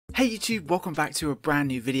Hey YouTube, welcome back to a brand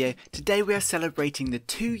new video. Today we are celebrating the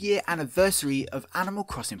 2-year anniversary of Animal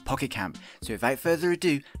Crossing Pocket Camp. So without further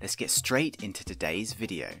ado, let's get straight into today's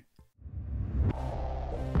video.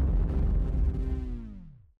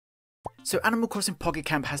 So Animal Crossing Pocket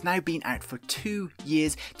Camp has now been out for 2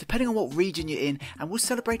 years, depending on what region you're in, and will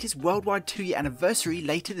celebrate its worldwide 2-year anniversary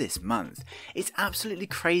later this month. It's absolutely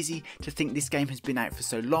crazy to think this game has been out for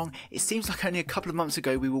so long. It seems like only a couple of months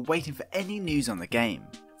ago we were waiting for any news on the game.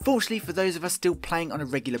 Fortunately for those of us still playing on a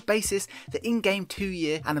regular basis, the in-game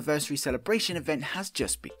 2-year anniversary celebration event has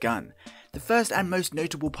just begun. The first and most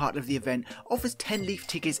notable part of the event offers 10 leaf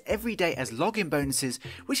tickets every day as login bonuses,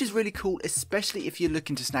 which is really cool, especially if you're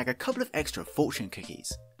looking to snag a couple of extra fortune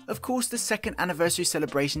cookies. Of course, the second anniversary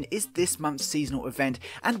celebration is this month's seasonal event,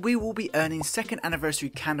 and we will be earning second anniversary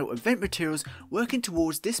candle event materials working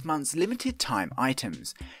towards this month's limited time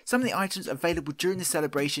items. Some of the items available during the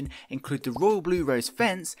celebration include the Royal Blue Rose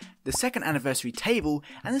fence, the second anniversary table,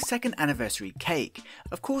 and the second anniversary cake.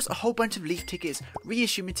 Of course, a whole bunch of leaf tickets,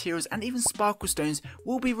 reissue materials, and even sparkle stones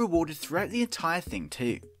will be rewarded throughout the entire thing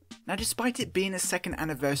too. Now, despite it being a second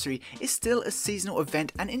anniversary, it's still a seasonal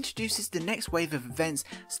event and introduces the next wave of events,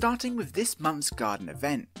 starting with this month's garden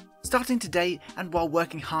event. Starting today, and while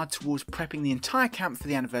working hard towards prepping the entire camp for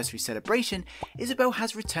the anniversary celebration, Isabelle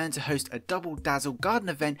has returned to host a double dazzle garden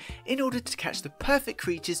event in order to catch the perfect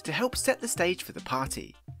creatures to help set the stage for the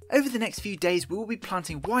party. Over the next few days, we will be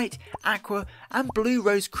planting white, aqua, and blue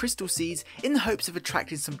rose crystal seeds in the hopes of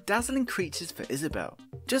attracting some dazzling creatures for Isabelle.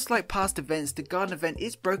 Just like past events, the garden event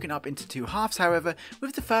is broken up into 2 halves however,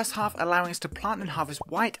 with the first half allowing us to plant and harvest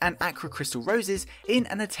white and aqua crystal roses in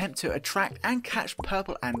an attempt to attract and catch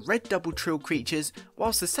purple and red double trill creatures,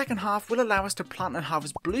 whilst the second half will allow us to plant and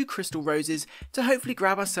harvest blue crystal roses to hopefully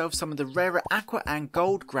grab ourselves some of the rarer aqua and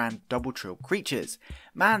gold grand double trill creatures.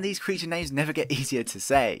 Man, these creature names never get easier to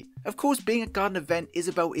say. Of course, being a garden event,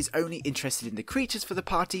 Isabelle is only interested in the creatures for the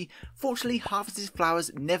party. Fortunately, harvested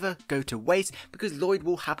flowers never go to waste because Lloyd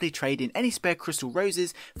will happily trade in any spare crystal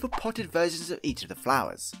roses for potted versions of each of the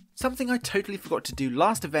flowers. Something I totally forgot to do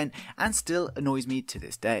last event and still annoys me to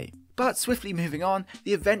this day. But swiftly moving on,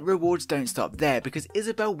 the event rewards don't stop there because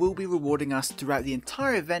Isabelle will be rewarding us throughout the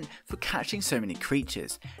entire event for catching so many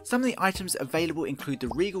creatures. Some of the items available include the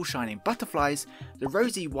regal shining butterflies, the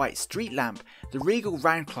rosy white street lamp, the regal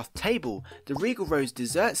round cloth table, the regal rose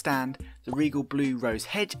dessert stand, the regal blue rose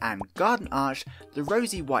hedge and garden arch, the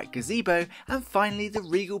rosy white gazebo, and finally the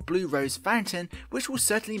regal blue rose fountain, which will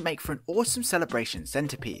certainly make for an awesome celebration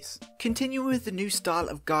centerpiece. Continuing with the new style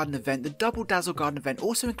of garden event, the Double Dazzle garden event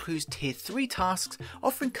also includes tier 3 tasks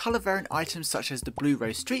offering colour variant items such as the blue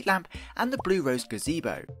rose street lamp and the blue rose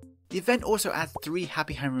gazebo. The event also adds 3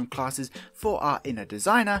 happy homeroom classes for our inner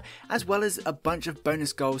designer, as well as a bunch of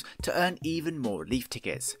bonus goals to earn even more leaf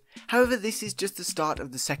tickets. However, this is just the start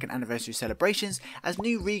of the second anniversary celebrations, as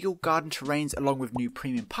new regal garden terrains along with new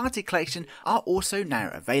premium party collection are also now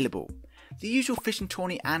available. The usual fishing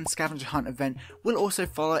tourney and scavenger hunt event will also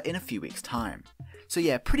follow in a few weeks' time. So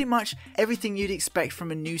yeah, pretty much everything you'd expect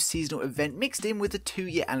from a new seasonal event mixed in with the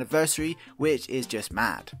 2-year anniversary, which is just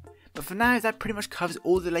mad. But for now, that pretty much covers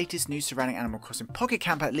all the latest news surrounding Animal Crossing Pocket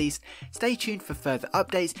Camp at least. Stay tuned for further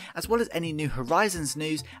updates as well as any New Horizons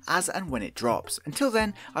news as and when it drops. Until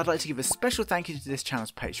then, I'd like to give a special thank you to this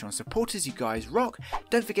channel's Patreon supporters, you guys rock.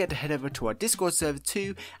 Don't forget to head over to our Discord server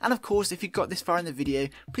too, and of course if you got this far in the video,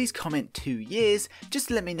 please comment 2 years, just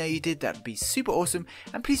to let me know you did. That would be super awesome,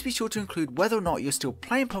 and please be sure to include whether or not you're still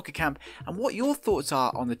playing Pocket Camp and what your thoughts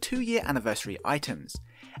are on the 2-year anniversary items.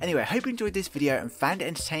 Anyway, I hope you enjoyed this video and found it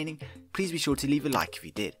entertaining. Please be sure to leave a like if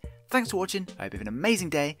you did. Thanks for watching, I hope you have an amazing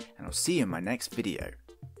day, and I'll see you in my next video.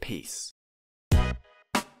 Peace.